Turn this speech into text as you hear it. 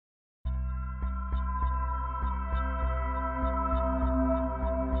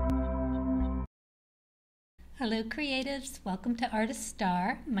Hello creatives, welcome to Artist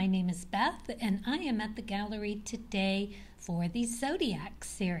Star. My name is Beth and I am at the gallery today for the Zodiac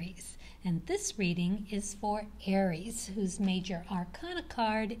series. And this reading is for Aries, whose major arcana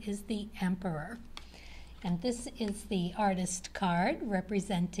card is the Emperor. And this is the artist card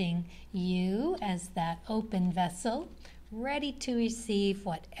representing you as that open vessel, ready to receive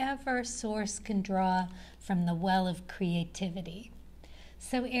whatever source can draw from the well of creativity.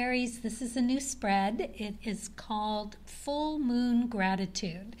 So Aries, this is a new spread. It is called Full Moon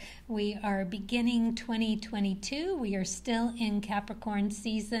Gratitude. We are beginning 2022. We are still in Capricorn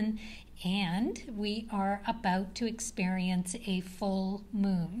season and we are about to experience a full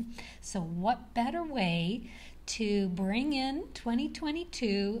moon. So what better way to bring in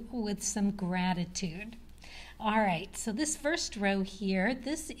 2022 with some gratitude? All right, so this first row here,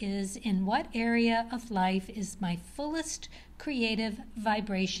 this is in what area of life is my fullest creative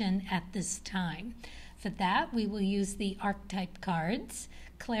vibration at this time. For that, we will use the archetype cards,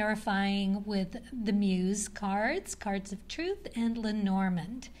 clarifying with the Muse cards, cards of truth, and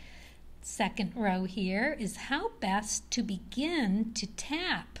Lenormand. Second row here is how best to begin to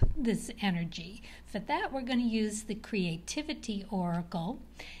tap this energy. For that, we're going to use the creativity oracle.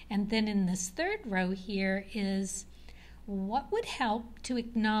 And then in this third row here is what would help to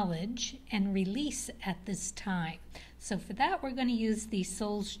acknowledge and release at this time. So for that, we're going to use the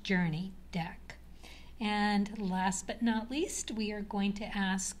Soul's Journey deck. And last but not least, we are going to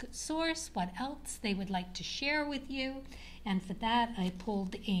ask Source what else they would like to share with you. And for that, I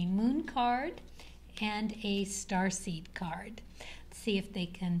pulled a Moon card and a Starseed card. See if they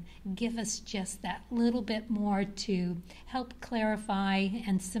can give us just that little bit more to help clarify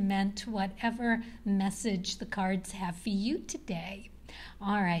and cement whatever message the cards have for you today.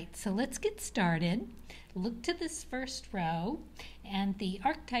 All right, so let's get started. Look to this first row and the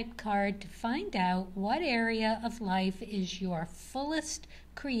archetype card to find out what area of life is your fullest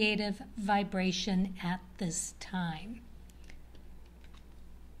creative vibration at this time.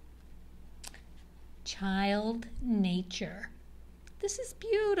 Child nature. This is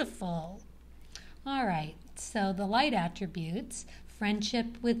beautiful. All right, so the light attributes,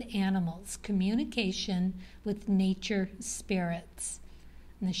 friendship with animals, communication with nature spirits.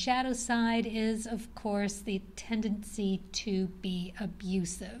 And the shadow side is, of course, the tendency to be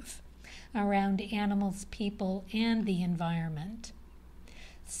abusive around animals, people, and the environment.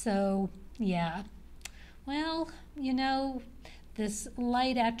 So, yeah, well, you know, this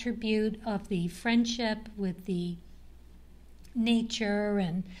light attribute of the friendship with the nature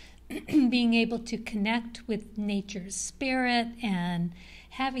and being able to connect with nature's spirit and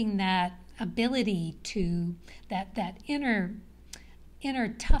having that ability to, that inner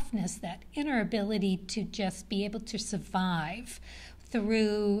toughness, that inner ability to just be able to survive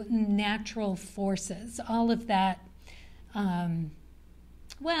through natural forces, all of that,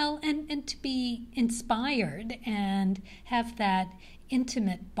 well, and to be inspired and have that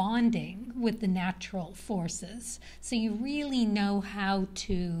intimate bonding with the natural forces. So you really know how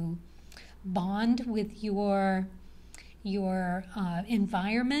to bond with your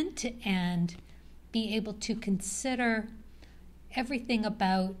environment and be able to consider everything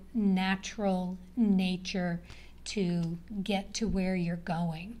about natural nature to get to where you're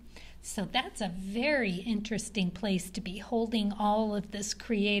going. So that's a very interesting place to be holding all of this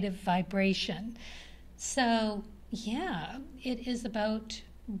creative vibration. So yeah, it is about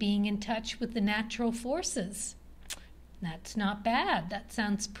being in touch with the natural forces. That's not bad. That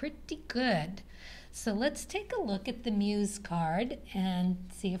sounds pretty good. So let's take a look at the Muse card and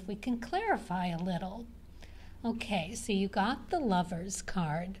see if we can clarify a little. Okay, so you got the Lovers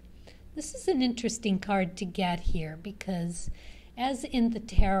card. This is an interesting card to get here because as in the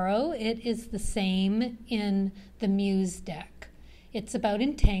tarot, it is the same in the Muse deck. It's about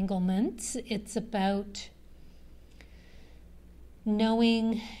entanglements. It's about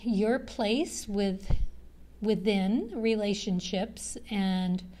knowing your place within relationships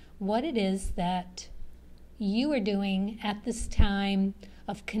and what it is that you are doing at this time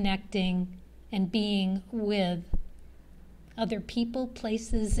of connecting and being with other people,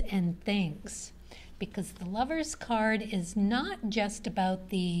 places, and things. Because the Lover's card is not just about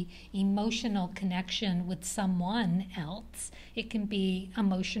the emotional connection with someone else. It can be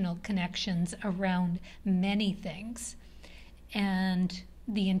emotional connections around many things and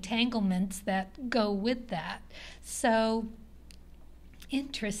the entanglements that go with that. So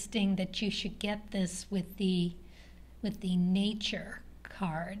interesting that you should get this with the nature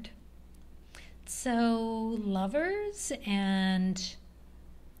card. So lovers and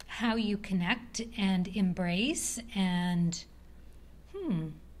how you connect and embrace and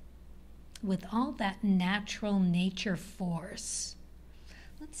with all that natural nature force.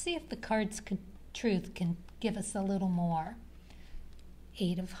 Let's see if the card's truth can give us a little more.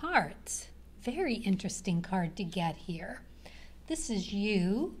 8 of Hearts. Very interesting card to get here. This is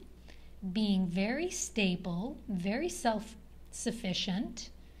you being very stable, very self-sufficient,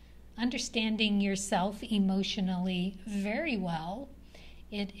 understanding yourself emotionally very well.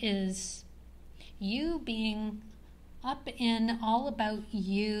 It is you being up in all about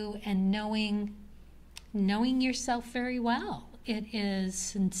you and knowing yourself very well. It is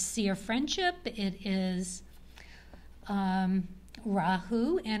sincere friendship. It is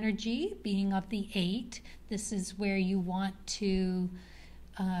Rahu energy, being of the 8. This is where you want to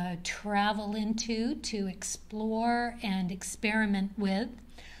travel into, to explore and experiment with.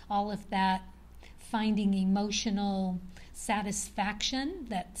 All of that, finding emotional satisfaction,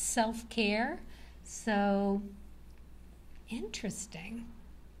 that self-care. So, interesting.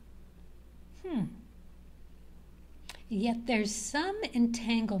 Yet there's some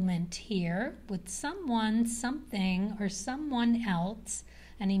entanglement here with someone, something, or someone else,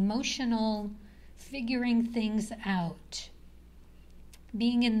 an emotional figuring things out,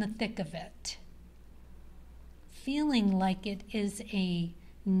 being in the thick of it, feeling like it is a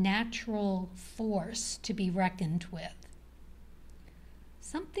natural force to be reckoned with.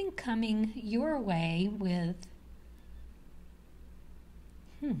 Something coming your way with,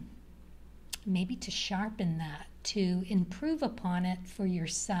 maybe to sharpen that, to improve upon it for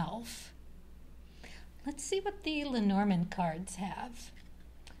yourself. Let's see what the Lenormand cards have.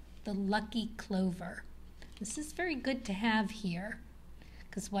 The Lucky Clover. This is very good to have here,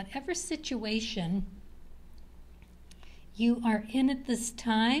 because whatever situation you are in at this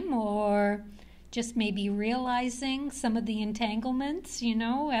time, or just maybe realizing some of the entanglements,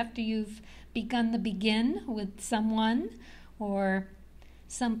 after you've begun the begin with someone or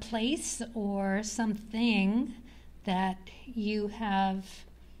some place or something that you have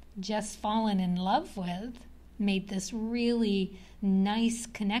just fallen in love with, made this really nice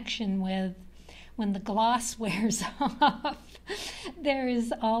connection with. When the gloss wears off, there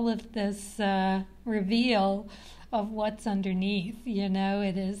is all of this reveal of what's underneath.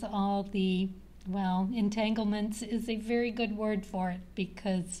 It is all the, entanglements is a very good word for it,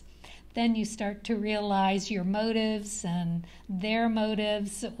 because then you start to realize your motives and their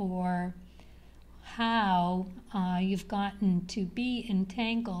motives, or how you've gotten to be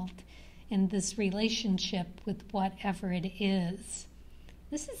entangled in this relationship with whatever it is.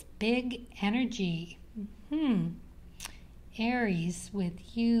 This is big energy. Aries,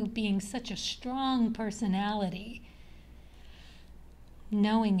 with you being such a strong personality,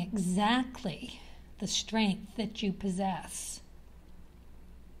 knowing exactly the strength that you possess.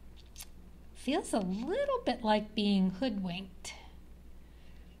 Feels a little bit like being hoodwinked.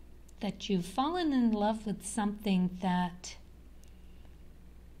 That you've fallen in love with something that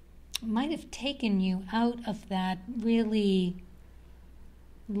might have taken you out of that really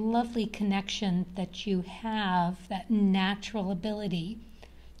lovely connection that you have, that natural ability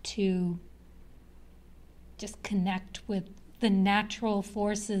to just connect with the natural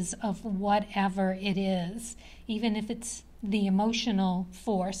forces of whatever it is, even if it's the emotional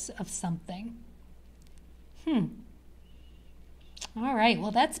force of something. All right,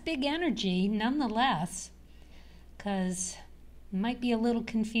 well, that's big energy nonetheless, because it might be a little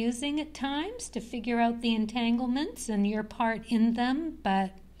confusing at times to figure out the entanglements and your part in them,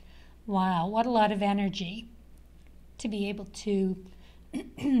 but wow, what a lot of energy to be able to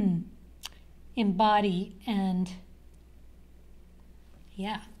embody and,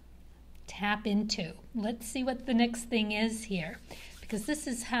 tap into. Let's see what the next thing is here, because this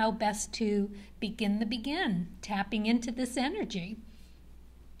is how best to begin the begin, tapping into this energy.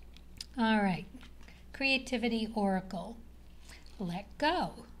 All right, Creativity Oracle. Let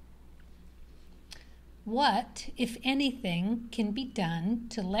go. What, if anything, can be done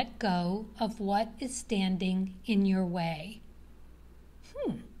to let go of what is standing in your way?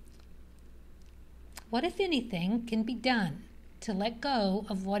 What, if anything, can be done to let go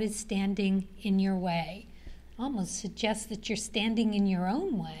of what is standing in your way? Almost suggests that you're standing in your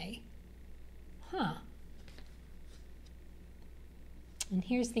own way. And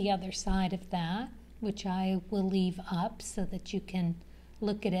here's the other side of that, which I will leave up so that you can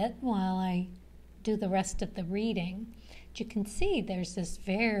look at it while I do the rest of the reading. But you can see there's this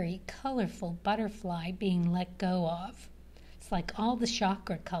very colorful butterfly being let go of. It's like all the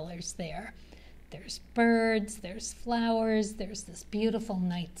chakra colors there. There's birds, there's flowers, there's this beautiful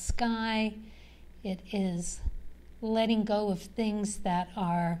night sky. It is letting go of things that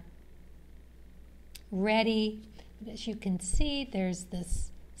are ready. As you can see, there's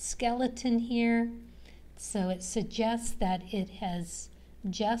this skeleton here. So it suggests that it has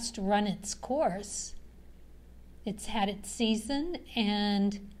just run its course. It's had its season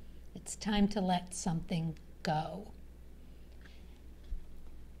and it's time to let something go.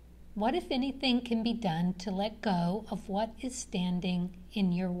 What, if anything, can be done to let go of what is standing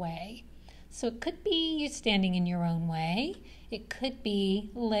in your way? So it could be you standing in your own way. It could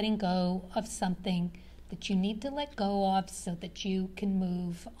be letting go of something that you need to let go of so that you can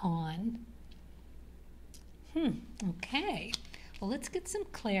move on. Okay. Well, let's get some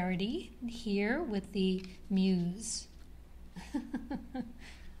clarity here with the Muse.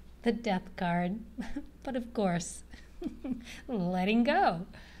 The Death card. But of course, letting go.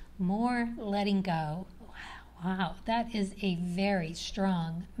 More letting go. Wow, that is a very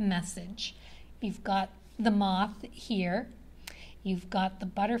strong message. You've got the moth here. You've got the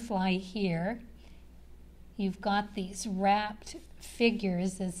butterfly here. You've got these wrapped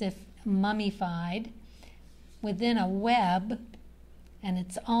figures as if mummified within a web, and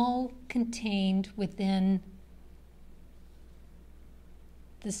it's all contained within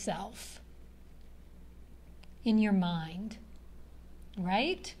the self, in your mind,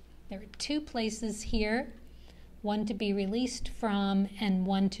 right? There are two places here, one to be released from and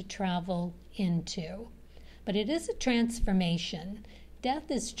one to travel into. But it is a transformation. Death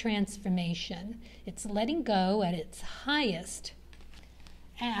is transformation. It's letting go at its highest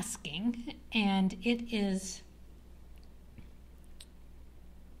asking, and it is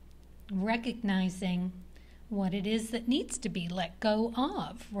recognizing what it is that needs to be let go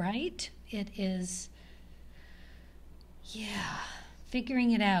of, right? It is,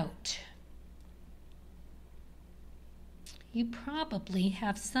 figuring it out. You probably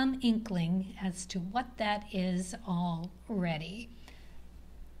have some inkling as to what that is already.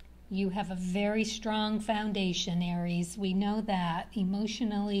 You have a very strong foundation, Aries. We know that.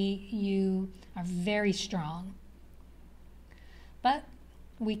 Emotionally, you are very strong. But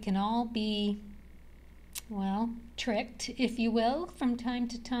we can all be, tricked, if you will, from time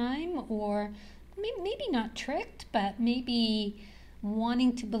to time, or maybe not tricked, but maybe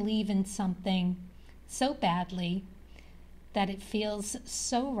wanting to believe in something so badly that it feels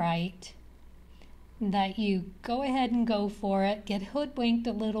so right that you go ahead and go for it, get hoodwinked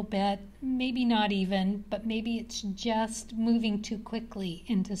a little bit, maybe not even, but maybe it's just moving too quickly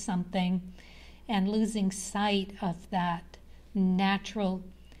into something and losing sight of that natural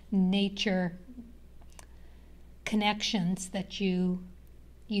nature connections that you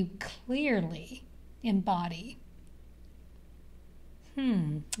clearly embody.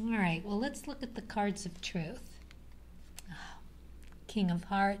 All right, well, let's look at the cards of truth. King of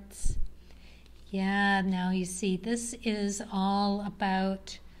Hearts. Yeah, now you see, this is all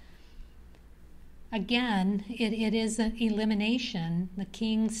about, again, it is an elimination. The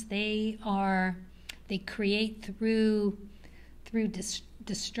kings, they create through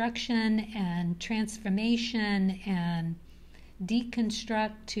destruction and transformation and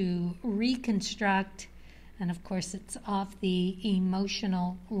deconstruct to reconstruct. And of course, it's off the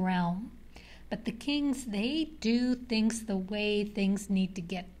emotional realm. But the kings, they do things the way things need to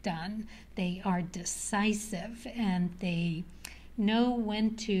get done. They are decisive and they know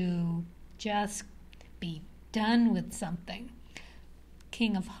when to just be done with something.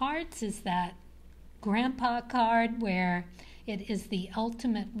 King of Hearts is that grandpa card where it is the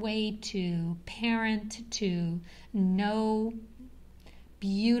ultimate way to parent, to know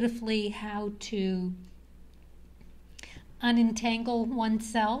beautifully how to unentangle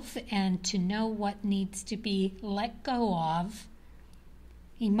oneself and to know what needs to be let go of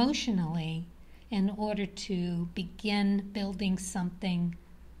emotionally in order to begin building something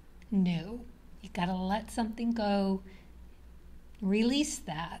new. You got to let something go, release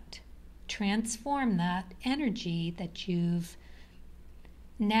that, transform that energy that you've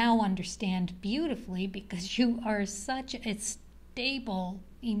now understand beautifully because you are such a stable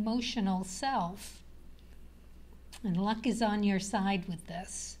emotional self. And luck is on your side with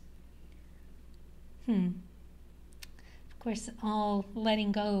this. Of course, all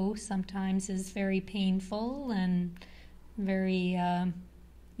letting go sometimes is very painful and very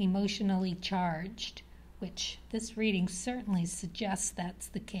emotionally charged, which this reading certainly suggests that's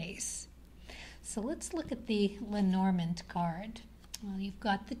the case. So let's look at the Lenormand card. Well, you've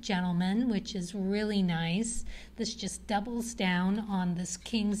got the Gentleman, which is really nice. This just doubles down on this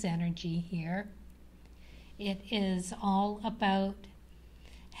King's energy here. It is all about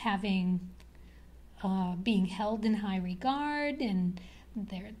having, being held in high regard, and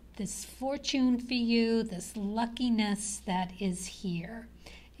this fortune for you, this luckiness that is here.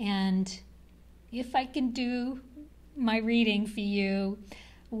 And if I can do my reading for you,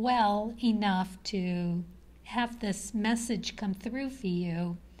 well enough to have this message come through for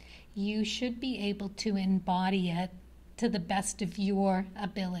you, you should be able to embody it to the best of your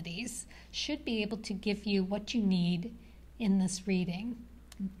abilities. Should be able to give you what you need in this reading.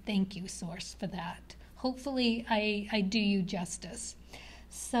 Thank you, Source, for that. Hopefully I do you justice.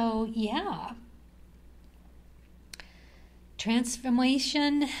 So yeah,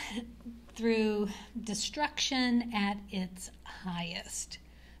 transformation through destruction at its highest.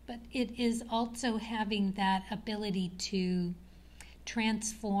 But it is also having that ability to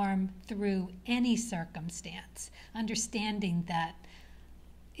transform through any circumstance, understanding that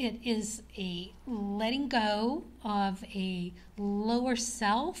it is a letting go of a lower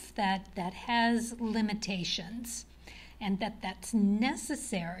self that has limitations, and that's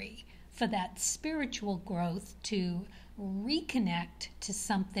necessary for that spiritual growth to reconnect to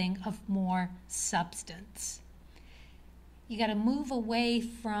something of more substance. You got to move away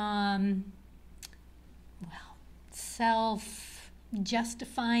from,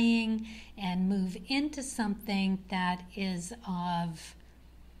 self-justifying and move into something that is of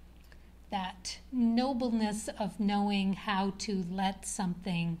that nobleness of knowing how to let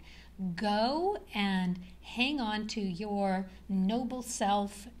something go and hang on to your noble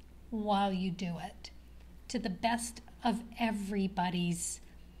self while you do it, to the best of everybody's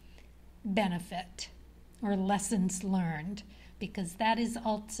benefit or lessons learned, because that is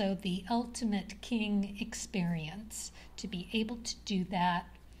also the ultimate king experience, to be able to do that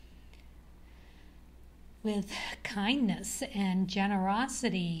with kindness and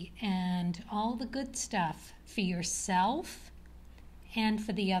generosity and all the good stuff for yourself and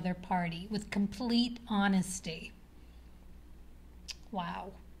for the other party, with complete honesty.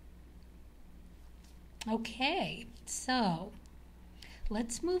 Wow. Okay, so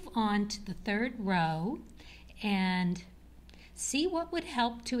let's move on to the third row and see what would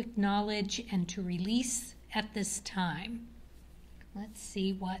help to acknowledge and to release at this time. Let's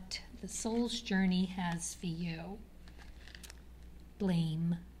see what the soul's journey has for you.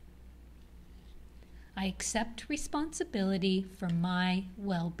 Blame. I accept responsibility for my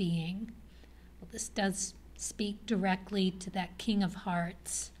well-being. Well, this does speak directly to that King of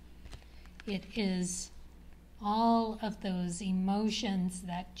Hearts. It is all of those emotions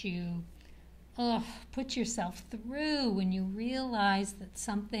that you put yourself through when you realize that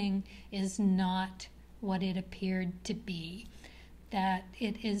something is not what it appeared to be, that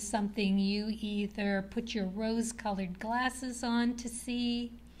it is something you either put your rose-colored glasses on to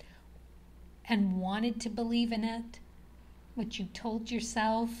see and wanted to believe in it, what you told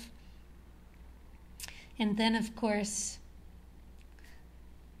yourself, and then, of course,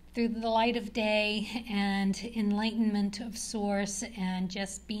 through the light of day and enlightenment of Source and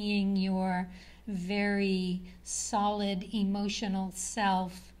just being your very solid emotional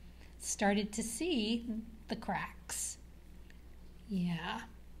self, started to see the cracks. Yeah.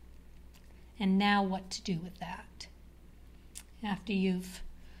 And now what to do with that? After you've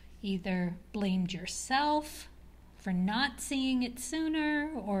either blamed yourself for not seeing it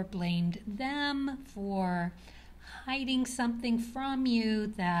sooner or blamed them for hiding something from you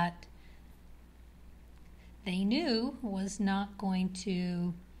that they knew was not going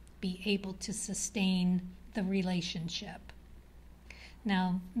to be able to sustain the relationship.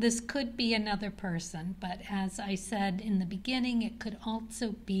 Now, this could be another person, but as I said in the beginning, it could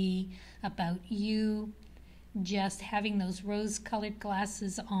also be about you just having those rose-colored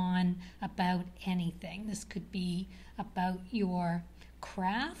glasses on about anything. This could be about your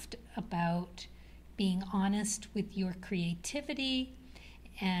craft, about being honest with your creativity,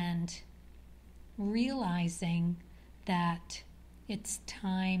 and realizing that it's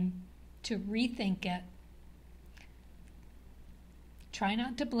time to rethink it. Try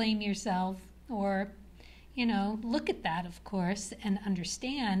not to blame yourself, or, look at that, of course, and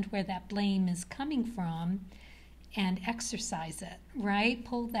understand where that blame is coming from and exercise it, right?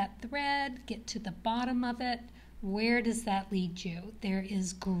 Pull that thread, get to the bottom of it. Where does that lead you? There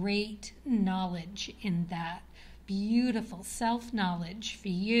is great knowledge in that. Beautiful self-knowledge for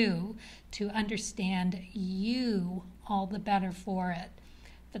you to understand you all the better for it,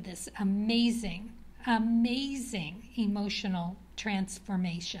 for this amazing, amazing emotional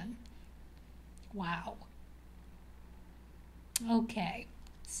transformation. Wow. Okay,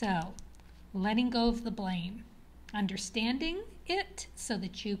 so letting go of the blame, understanding it so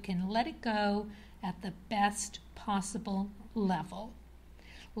that you can let it go at the best possible level.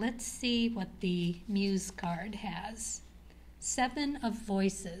 Let's see what the Muse card has. 7 of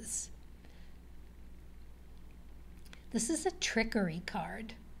Voices. This is a trickery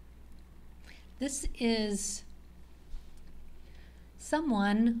card. This is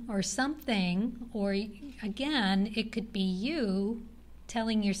someone or something, or again, it could be you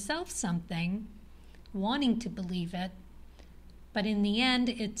telling yourself something, wanting to believe it, but in the end,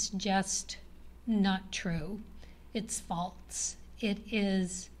 it's just not true. It's false. It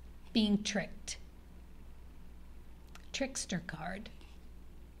is being tricked. Trickster card.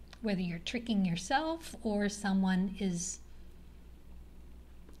 Whether you're tricking yourself or someone is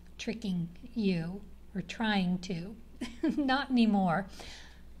tricking you or trying to. Not anymore.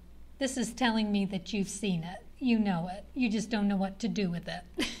 This is telling me that you've seen it. You know it. You just don't know what to do with it.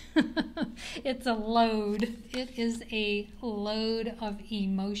 It's a load. It is a load of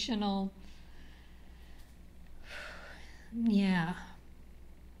emotional,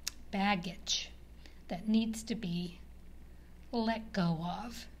 baggage that needs to be let go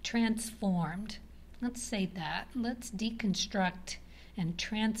of, transformed. Let's say that. Let's deconstruct and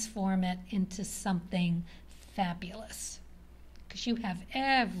transform it into something fabulous. Because you have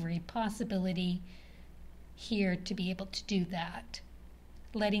every possibility here to be able to do that.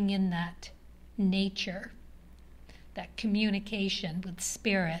 Letting in that nature, that communication with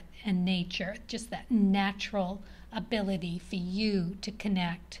spirit and nature, just that natural ability for you to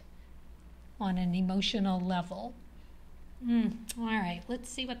connect on an emotional level. All right, let's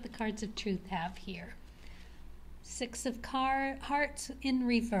see what the cards of truth have here. Six of Hearts in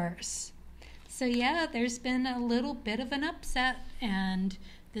reverse. So yeah, there's been a little bit of an upset, and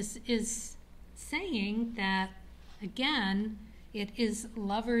this is saying that, again, it is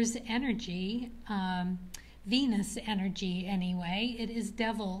Lover's energy, Venus energy anyway. It is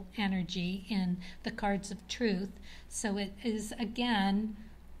Devil energy in the cards of truth. So it is, again,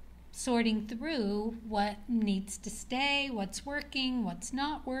 sorting through what needs to stay, what's working, what's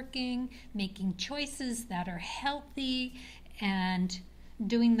not working, making choices that are healthy, and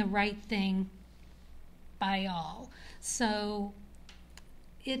doing the right thing by all. So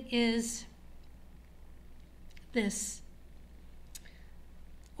it is this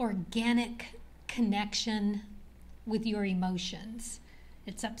organic connection with your emotions.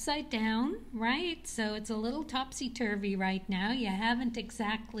 It's upside down, right? So it's a little topsy-turvy right now. You haven't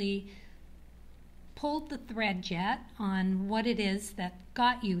exactly pulled the thread yet on what it is that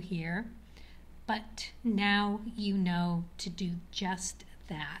got you here, but now you know to do just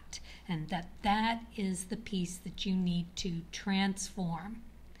that, and that is the piece that you need to transform,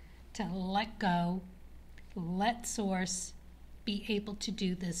 to let go, let Source be able to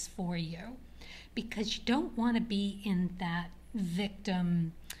do this for you, because you don't want to be in that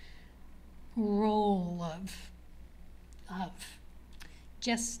victim role of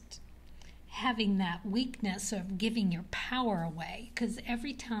just having that weakness of giving your power away, because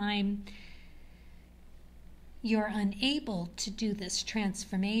every time you're unable to do this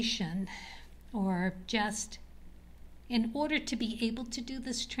transformation, or just in order to be able to do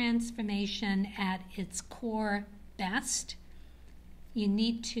this transformation at its core best, you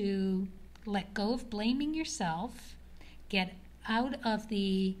need to let go of blaming yourself, get out of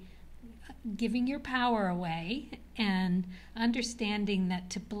the giving your power away, and understanding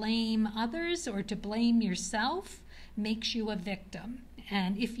that to blame others or to blame yourself makes you a victim.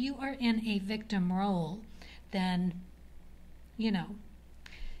 And if you are in a victim role, then, you know,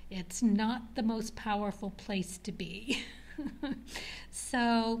 it's not the most powerful place to be.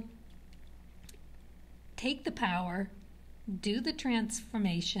 So take the power, do the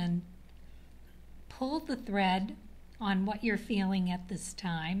transformation, pull the thread on what you're feeling at this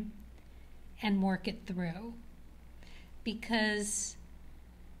time, and work it through. Because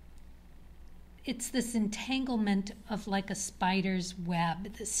it's this entanglement of like a spider's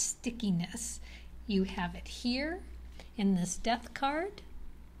web, this stickiness. You have it here in this death card,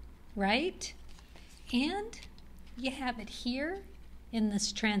 right? And you have it here in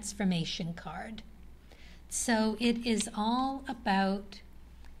this transformation card. So it is all about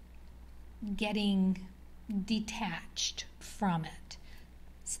getting detached from it.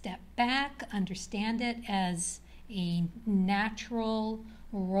 Step back, understand it as a natural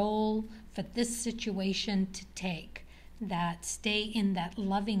role for this situation to take. That stay in that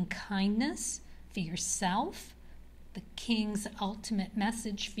loving kindness for yourself, the King's ultimate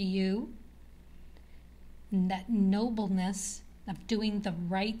message for you, and that nobleness of doing the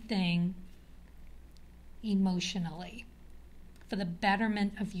right thing emotionally for the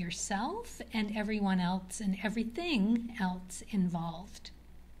betterment of yourself and everyone else and everything else involved.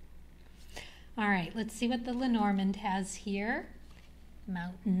 All right, let's see what the Lenormand has here.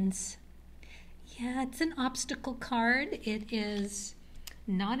 Mountains. Yeah, it's an obstacle card. It is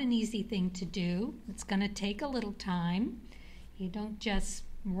not an easy thing to do. It's going to take a little time. You don't just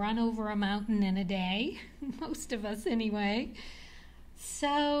run over a mountain in a day, most of us anyway.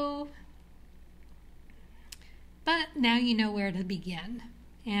 So, but now you know where to begin,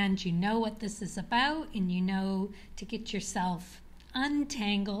 and you know what this is about, and you know to get yourself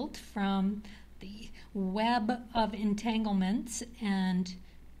untangled from the web of entanglements and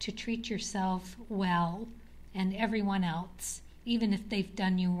to treat yourself well and everyone else, even if they've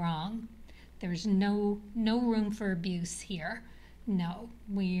done you wrong. There's no room for abuse here. No,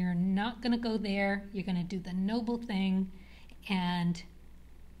 we're not going to go there. You're going to do the noble thing and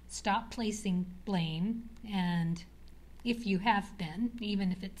stop placing blame. And if you have been,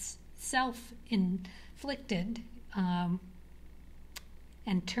 even if it's self-inflicted,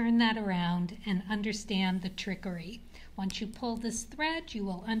 and turn that around and understand the trickery. Once you pull this thread, you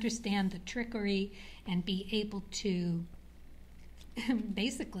will understand the trickery and be able to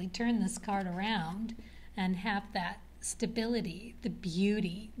basically turn this card around and have that stability, the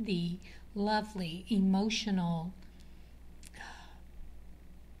beauty, the lovely, emotional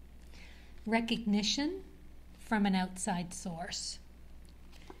recognition from an outside source.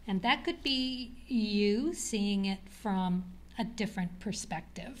 And that could be you seeing it from a different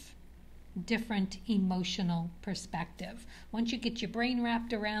perspective, different emotional perspective. Once you get your brain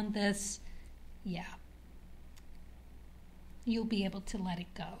wrapped around this, yeah, you'll be able to let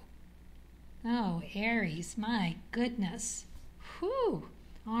it go. Oh, Aries, my goodness. Whew.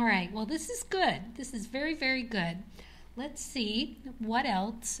 All right, well, this is good. This is very, very good. Let's see what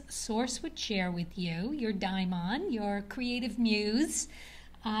else Source would share with you, your daimon, your creative muse,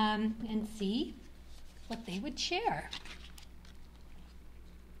 and see what they would share.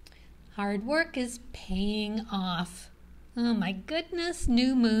 Hard work is paying off. Oh my goodness,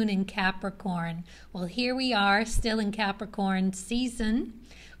 new moon in Capricorn. Well, here we are, still in Capricorn season.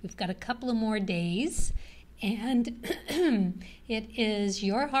 We've got a couple of more days, and it is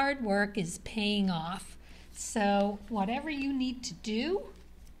your hard work is paying off. So whatever you need to do,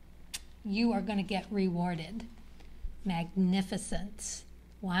 you are going to get rewarded. Magnificence.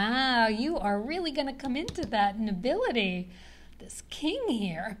 Wow, you are really going to come into that nobility. This king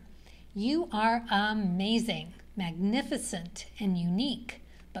here. You are amazing, magnificent, and unique.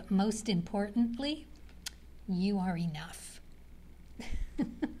 But most importantly, you are enough.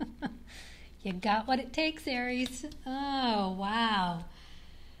 You got what it takes, Aries. Oh, wow.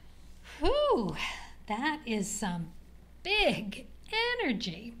 Whew, that is some big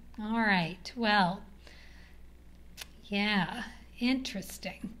energy. All right, well, yeah,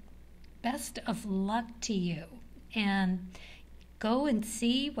 interesting. Best of luck to you. And go and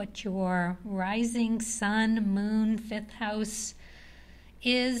see what your rising sun, moon, fifth house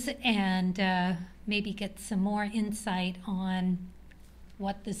is, and maybe get some more insight on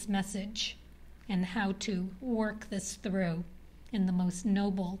what this message and how to work this through in the most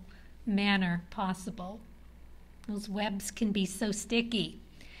noble manner possible. Those webs can be so sticky.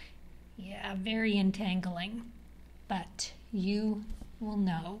 Yeah, very entangling. But you will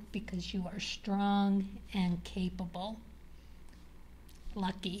know because you are strong and capable.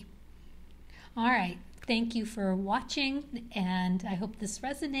 Lucky. All right. Thank you for watching, and I hope this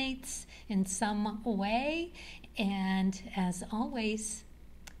resonates in some way. And as always,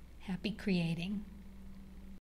 happy creating.